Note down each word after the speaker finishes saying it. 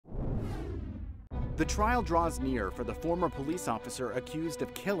The trial draws near for the former police officer accused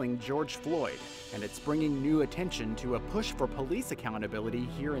of killing George Floyd, and it's bringing new attention to a push for police accountability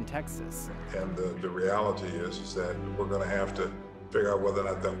here in Texas. And the reality is that we're going to have to figure out whether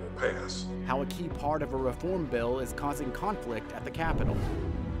or not that will pass. How a key part of a reform bill is causing conflict at the Capitol.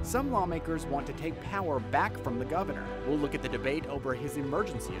 Some lawmakers want to take power back from the governor. We'll look at the debate over his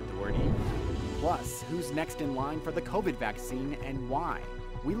emergency authority. Plus, who's next in line for the COVID vaccine and why?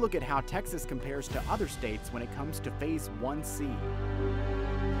 We look at how Texas compares to other states when it comes to Phase 1C.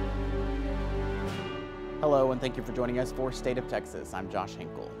 Hello, and thank you for joining us for State of Texas. I'm Josh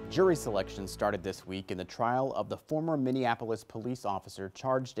Hinkle. Jury selection started this week in the trial of the former Minneapolis police officer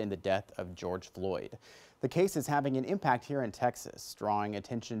charged in the death of George Floyd. The case is having an impact here in Texas, drawing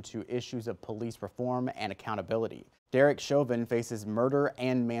attention to issues of police reform and accountability. Derek Chauvin faces murder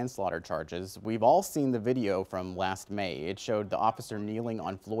and manslaughter charges. We've all seen the video from last May. It showed the officer kneeling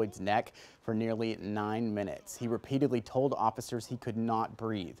on Floyd's neck for nearly 9 minutes. He repeatedly told officers he could not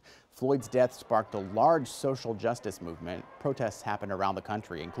breathe. Floyd's death sparked a large social justice movement. Protests happened around the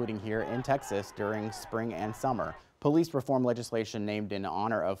country, including here in Texas during spring and summer. Police reform legislation named in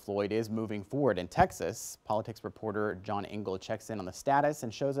honor of Floyd is moving forward in Texas. Politics reporter John Engel checks in on the status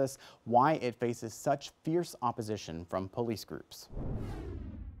and shows us why it faces such fierce opposition from police groups.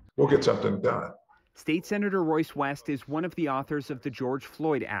 We'll get something done. State Senator Royce West is one of the authors of the George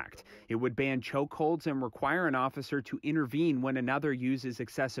Floyd Act. It would ban chokeholds and require an officer to intervene when another uses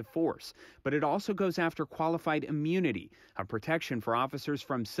excessive force. But it also goes after qualified immunity, a protection for officers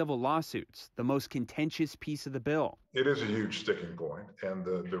from civil lawsuits, the most contentious piece of the bill. It is a huge sticking point, and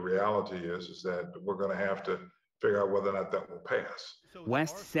the reality is that we're going to have to figure out whether or not that will pass.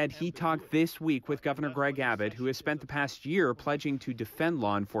 West said he talked this week with Governor Greg Abbott, who has spent the past year pledging to defend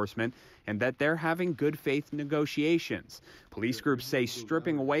law enforcement, and that they're having good faith negotiations. Police groups say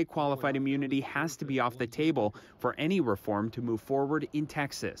stripping away qualified immunity has to be off the table for any reform to move forward in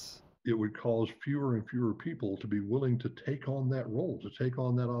Texas. It would cause fewer and fewer people to be willing to take on that role, to take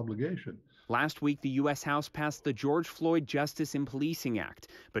on that obligation. Last week, the U.S. House passed the George Floyd Justice in Policing Act,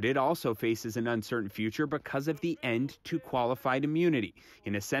 but it also faces an uncertain future because of the end to qualified immunity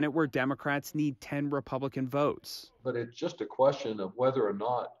in a Senate where Democrats need 10 Republican votes. But it's just a question of whether or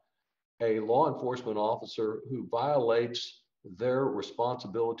not a law enforcement officer who violates their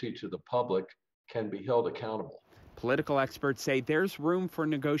responsibility to the public can be held accountable. Political experts say there's room for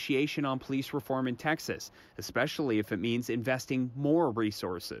negotiation on police reform in Texas, especially if it means investing more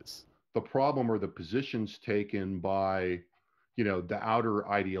resources. The problem are the positions taken by, the outer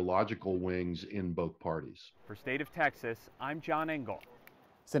ideological wings in both parties. For State of Texas, I'm John Engel.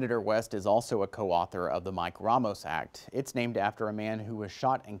 Senator West is also a co-author of the Mike Ramos Act. It's named after a man who was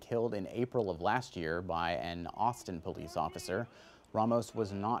shot and killed in April of last year by an Austin police officer. Ramos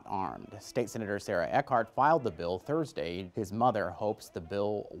was not armed. State Senator Sarah Eckhart filed the bill Thursday. His mother hopes the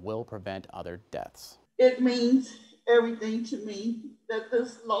bill will prevent other deaths. It means everything to me that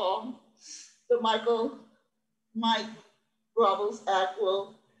this law, the Mike Ramos Act,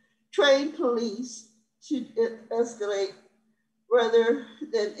 will train police to escalate rather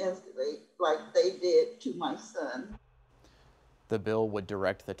than escalate like they did to my son. The bill would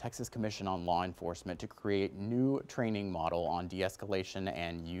direct the Texas Commission on Law Enforcement to create new training model on de-escalation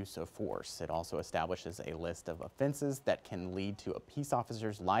and use of force. It also establishes a list of offenses that can lead to a peace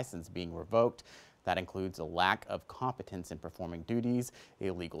officer's license being revoked. That includes a lack of competence in performing duties,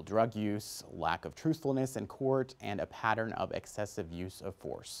 illegal drug use, lack of truthfulness in court, and a pattern of excessive use of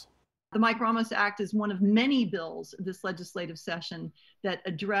force. The Mike Ramos Act is one of many bills this legislative session that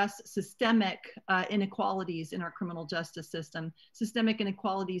address systemic inequalities in our criminal justice system, systemic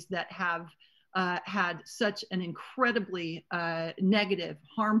inequalities that have had such an incredibly negative,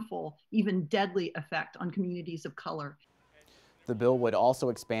 harmful, even deadly effect on communities of color. The bill would also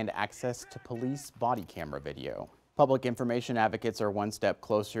expand access to police body camera video. Public information advocates are one step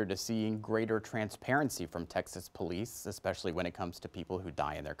closer to seeing greater transparency from Texas police, especially when it comes to people who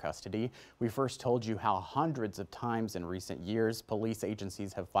die in their custody. We first told you how hundreds of times in recent years, police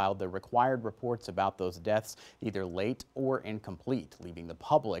agencies have filed the required reports about those deaths either late or incomplete, leaving the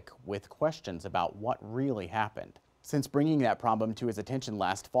public with questions about what really happened. Since bringing that problem to his attention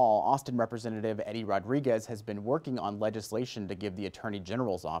last fall, Austin Representative Eddie Rodriguez has been working on legislation to give the Attorney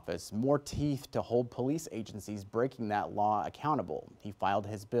General's office more teeth to hold police agencies breaking that law accountable. He filed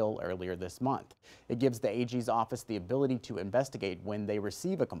his bill earlier this month. It gives the AG's office the ability to investigate when they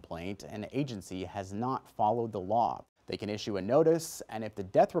receive a complaint an agency has not followed the law. They can issue a notice, and if the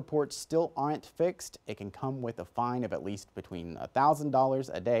death reports still aren't fixed, it can come with a fine of at least between $1,000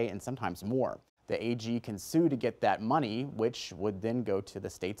 a day and sometimes more. The AG can sue to get that money, which would then go to the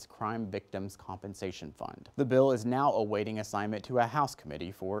state's Crime Victims Compensation Fund. The bill is now awaiting assignment to a House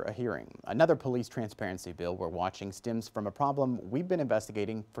committee for a hearing. Another police transparency bill we're watching stems from a problem we've been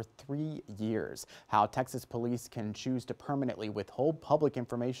investigating for 3 years: how Texas police can choose to permanently withhold public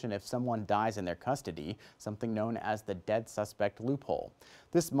information if someone dies in their custody, something known as the dead suspect loophole.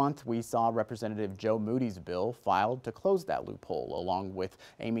 This month, we saw Representative Joe Moody's bill filed to close that loophole, along with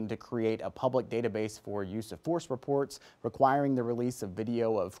aiming to create a public database for use of force reports, requiring the release of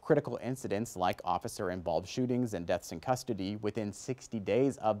video of critical incidents like officer-involved shootings and deaths in custody within 60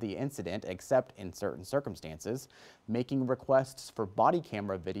 days of the incident, except in certain circumstances, making requests for body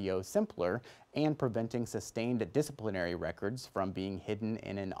camera video simpler, and preventing sustained disciplinary records from being hidden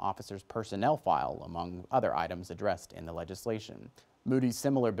in an officer's personnel file, among other items addressed in the legislation. Moody's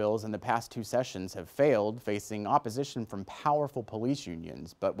similar bills in the past 2 sessions have failed, facing opposition from powerful police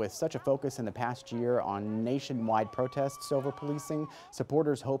unions. But with such a focus in the past year on nationwide protests over policing,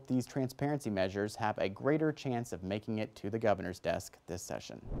 supporters hope these transparency measures have a greater chance of making it to the governor's desk this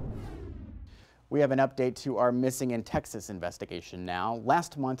session. We have an update to our Missing in Texas investigation now.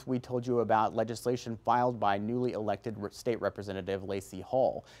 Last month, we told you about legislation filed by newly elected State Representative Lacey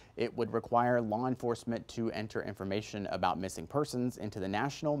Hall. It would require law enforcement to enter information about missing persons into the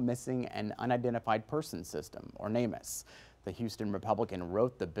National Missing and Unidentified Persons System, or NamUs. The Houston Republican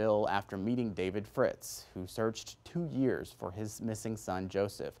wrote the bill after meeting David Fritz, who searched 2 years for his missing son,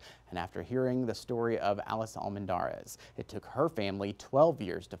 Joseph, and after hearing the story of Alice Almendarez. It took her family 12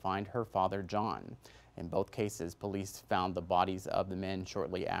 years to find her father, John. In both cases, police found the bodies of the men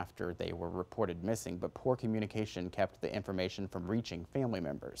shortly after they were reported missing, but poor communication kept the information from reaching family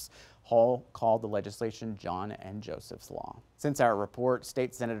members. Hall called the legislation John and Joseph's Law. Since our report,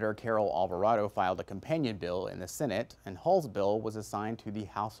 State Senator Carol Alvarado filed a companion bill in the Senate, and Hall's bill was assigned to the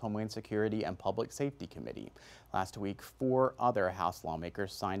House Homeland Security and Public Safety Committee. Last week, 4 other House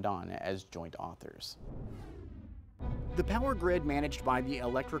lawmakers signed on as joint authors. The power grid managed by the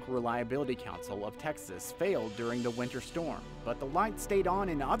Electric Reliability Council of Texas failed during the winter storm, but the lights stayed on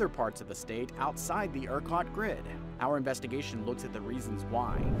in other parts of the state outside the ERCOT grid. Our investigation looks at the reasons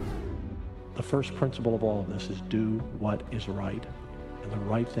why. The first principle of all of this is do what is right, and the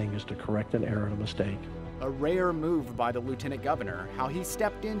right thing is to correct an error and a mistake. A rare move by the lieutenant governor, how he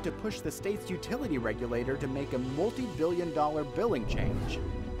stepped in to push the state's utility regulator to make a multi-billion-dollar billing change.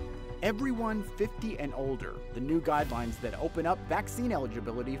 Everyone 50 and older, the new guidelines that open up vaccine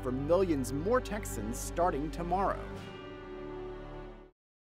eligibility for millions more Texans starting tomorrow.